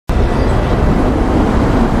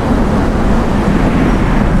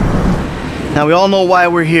Now, we all know why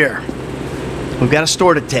we're here. We've got a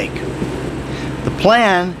store to take. The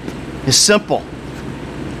plan is simple,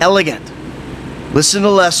 elegant. Listen to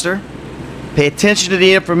Lester, pay attention to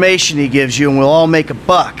the information he gives you, and we'll all make a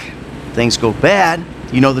buck. If things go bad,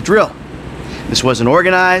 you know the drill. This wasn't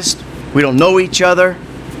organized, we don't know each other.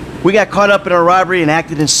 We got caught up in a robbery and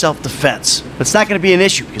acted in self-defense. But it's not going to be an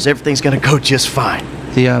issue because everything's going to go just fine.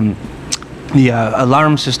 The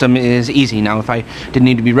alarm system is easy. Now, if I didn't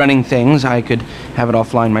need to be running things, I could have it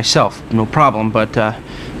offline myself. No problem, but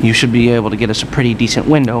you should be able to get us a pretty decent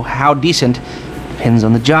window. How decent depends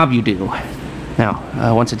on the job you do.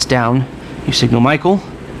 Now, once it's down, you signal Michael,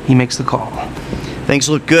 he makes the call. Things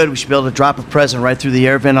look good. We should be able to drop a present right through the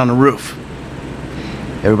air vent on the roof.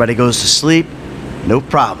 Everybody goes to sleep, no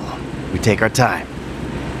problem. We take our time.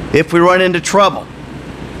 If we run into trouble,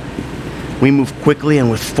 we move quickly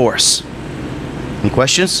and with force. Any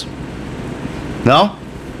questions? No?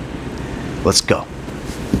 Let's go.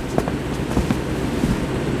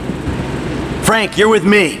 Frank, you're with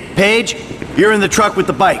me. Paige, you're in the truck with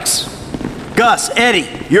the bikes. Gus, Eddie,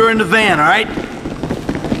 you're in the van, all right?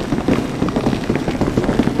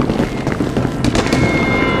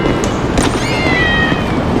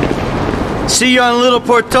 See you on Little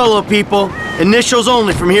Portola, people. Initials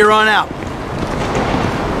only from here on out.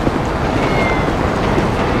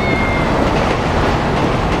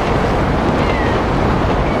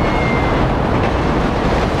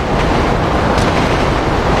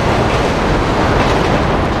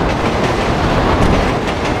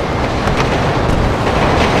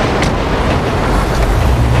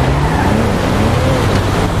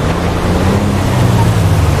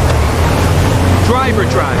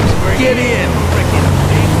 Get in!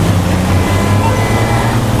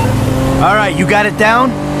 All right, you got it down?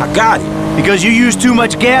 I got it. Because you use too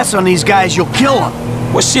much gas on these guys, you'll kill them.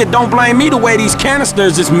 Well, shit, don't blame me the way these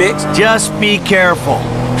canisters is mixed. Just be careful.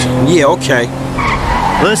 Yeah, okay.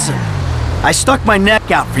 Listen, I stuck my neck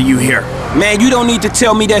out for you here. Man, you don't need to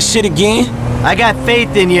tell me that shit again. I got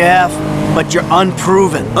faith in you, F, but you're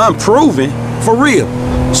unproven. Unproven? For real?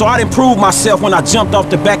 So I didn't prove myself when I jumped off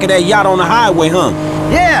the back of that yacht on the highway, huh?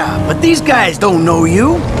 Yeah, but these guys don't know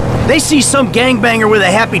you. They see some gangbanger with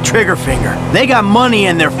a happy trigger finger. They got money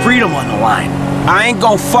and their freedom on the line. I ain't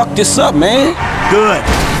gonna fuck this up, man. Good.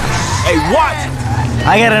 Hey, what?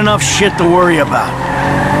 I got enough shit to worry about.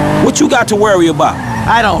 What you got to worry about?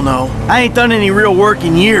 I don't know. I ain't done any real work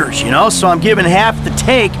in years, you know, so I'm giving half the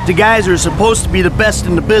take to guys who are supposed to be the best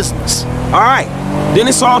in the business. All right, then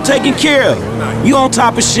it's all taken care of. You on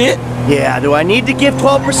top of shit? Yeah, do I need to give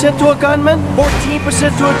 12% to a gunman,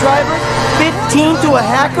 14% to a driver, 15% to a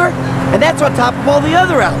hacker? And that's on top of all the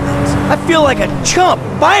other outlets. I feel like a chump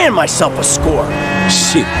buying myself a score.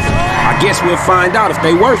 Shit, I guess we'll find out if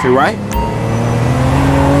they worth it, right?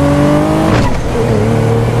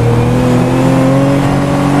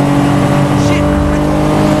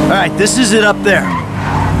 All right, this is it up there.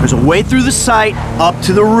 There's a way through the site up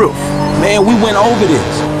to the roof. Man, we went over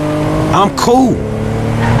this. I'm cool.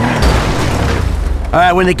 All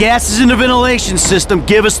right, when the gas is in the ventilation system,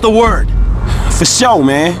 give us the word. For sure,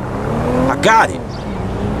 man. I got it.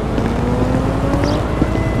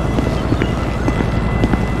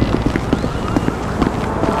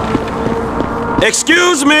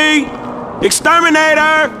 Excuse me!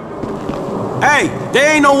 Exterminator! Hey,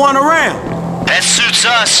 there ain't no one around. That suits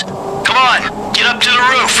us. Come on, get up to the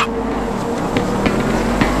roof.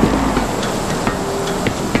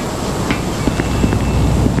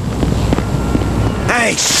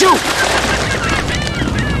 Hey, shoot!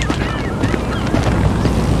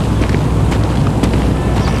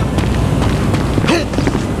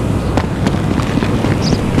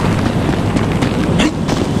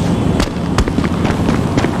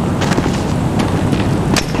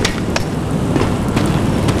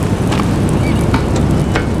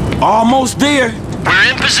 Almost there.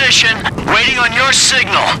 We're in position, waiting on your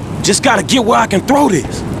signal. Just gotta get where I can throw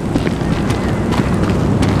this.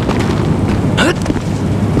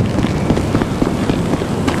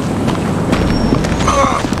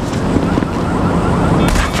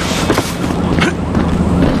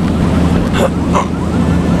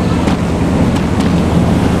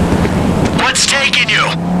 What's taking you?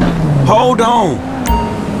 Hold on.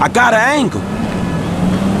 I got an angle.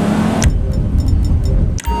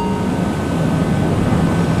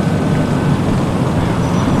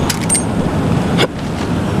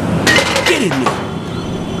 Get in there.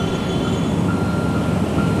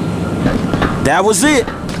 That was it.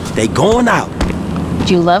 They going out.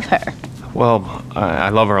 Do you love her? Well, I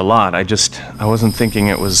love her a lot. I wasn't thinking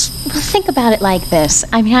it was... Well, think about it like this.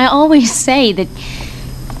 I mean, I always say that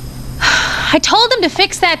I told him to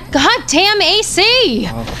fix that goddamn AC.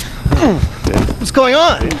 What's going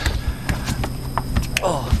on?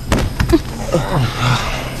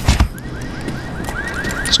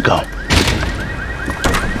 Let's go.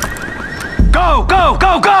 Go, go,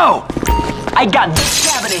 go, go! I got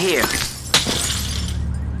this cabinet here.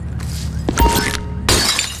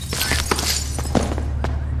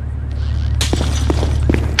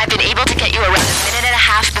 I've been able to get you around a minute and a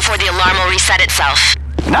half before the alarm will reset itself.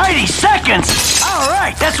 90 seconds? All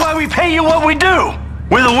right, that's why we pay you what we do.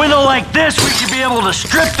 With a window like this, we should be able to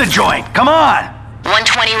strip the joint. Come on.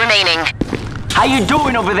 120 remaining. How you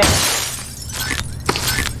doing over there?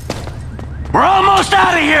 We're almost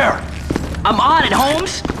out of here. I'm on it,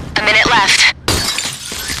 Holmes. A minute left.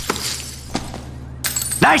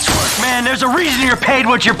 Nice work, man. There's a reason you're paid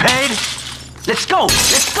what you're paid. Let's go.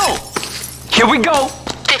 Let's go. Here we go.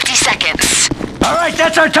 50 seconds. All right,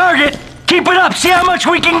 that's our target. Keep it up. See how much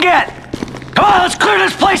we can get. Come on, let's clear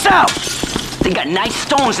this place out. They got nice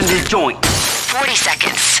stones in this joint. 40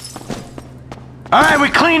 seconds. All right, we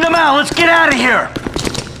cleaned them out. Let's get out of here.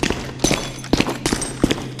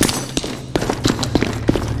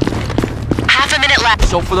 Half a minute left.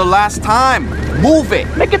 So for the last time, move it.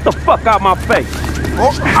 Man, get the fuck out my face.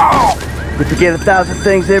 We forget 1,000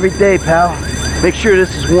 things every day, pal. Make sure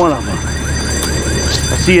this is one of them.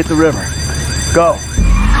 I'll see you at the river. Go.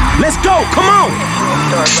 Let's go, come on!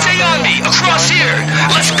 Stay on me, across here.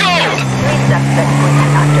 Let's go.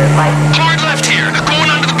 Hard left here, going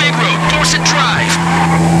onto the big road, Dorset Drive.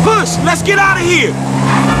 Push, let's get out of here!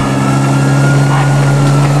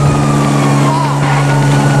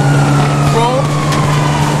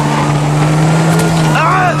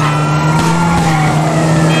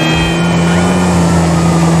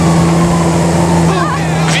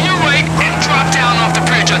 Veer right and drop down off the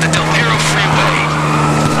bridge on the Del Perro Freeway.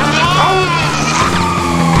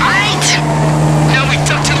 Right! Now we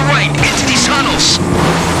duck to the right, into these tunnels.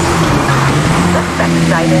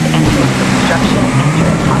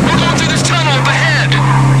 We're going through this tunnel up ahead.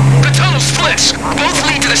 The tunnel splits. Both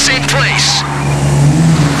lead to the same place.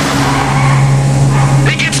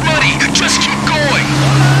 It gets muddy. Just keep going.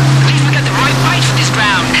 At least we got the right bikes for this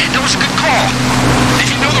round. That was a good call. If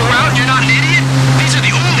you know the route and you're not an idiot, these are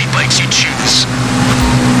the only bikes you choose.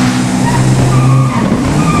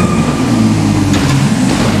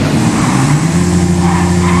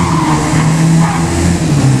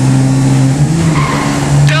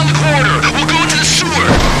 Down the corridor. We'll go into the sewer.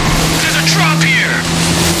 There's a drop here.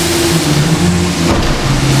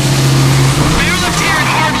 Veer left here and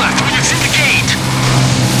hard left when you're through the gate.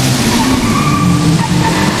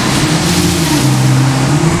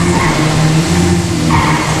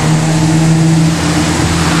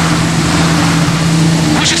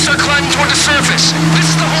 We should start climbing toward the surface. This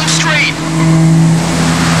is the home straight.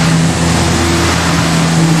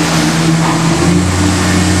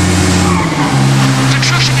 The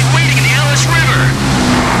truck should be waiting in the Alice River.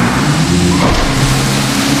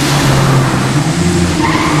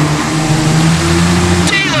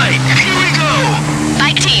 Daylight, here we go.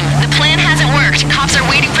 Bike team, the plan hasn't worked. Cops are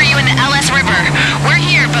waiting for you in the LS River. We're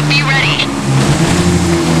here, but be ready.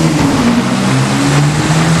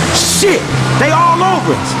 Shit, they all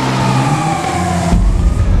over us.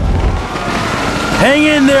 Hang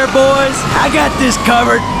in there, boys. I got this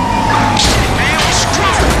covered. Man, we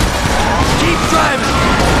screwed. Keep driving.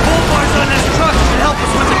 Bull bars on this truck should help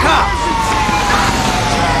us with the cops.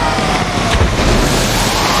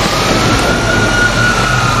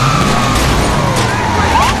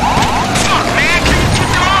 Fuck, man, can you keep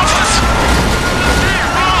them off us?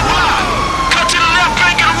 There, wrong line. Cut to the left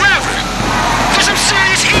bank of the river. There's some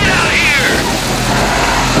serious heat out here.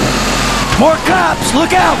 More cops.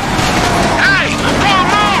 Look out. Hey, wrong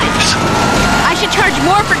moves. I should charge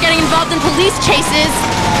more for getting involved in police chases.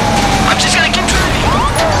 I'm just gonna keep driving.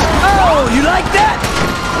 Oh, you like that?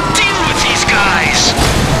 Deal with these guys.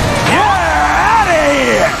 Yeah, out of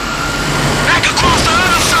here. Back across the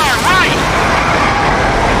other side, right?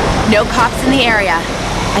 No cops in the area.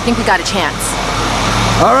 I think we got a chance.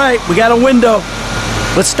 All right, we got a window.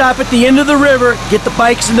 Let's stop at the end of the river, get the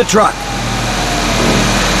bikes in the truck.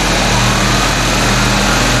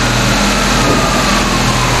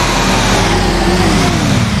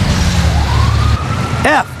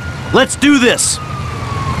 F, let's do this.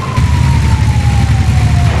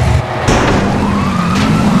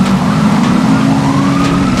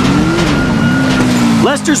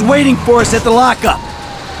 Lester's waiting for us at the lockup.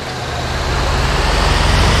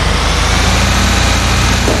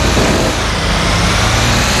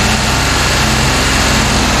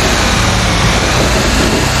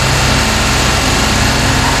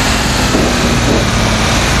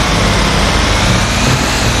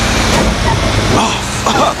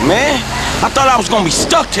 man. I thought I was gonna be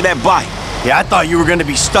stuck to that bike. Yeah, I thought you were gonna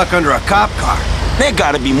be stuck under a cop car. There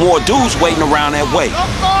gotta be more dudes waiting around that way.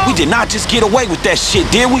 We did not just get away with that shit,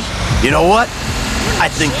 did we? You know what? I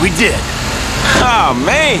think we did. Oh,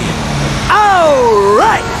 man. All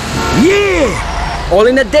right. Yeah. All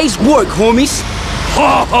in a day's work, homies.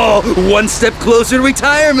 Oh, one step closer to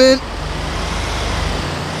retirement.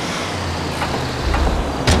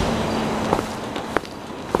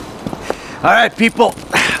 All right, people.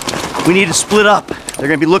 We need to split up. They're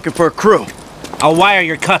gonna be looking for a crew. I'll wire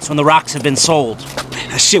your cuts when the rocks have been sold.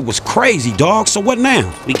 That shit was crazy, dog. So what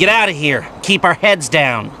now? We get out of here. Keep our heads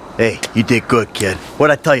down. Hey, you did good, kid.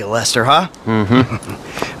 What'd I tell you, Lester, huh?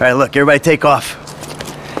 Mm-hmm. All right, look, everybody take off.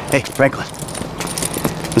 Hey, Franklin.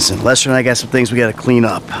 Listen, Lester and I got some things we gotta clean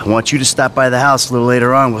up. I want you to stop by the house a little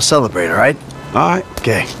later on. We'll celebrate, all right? All right.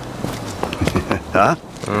 Okay. Huh?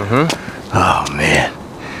 Mm-hmm. Oh, man.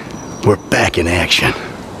 We're back in action.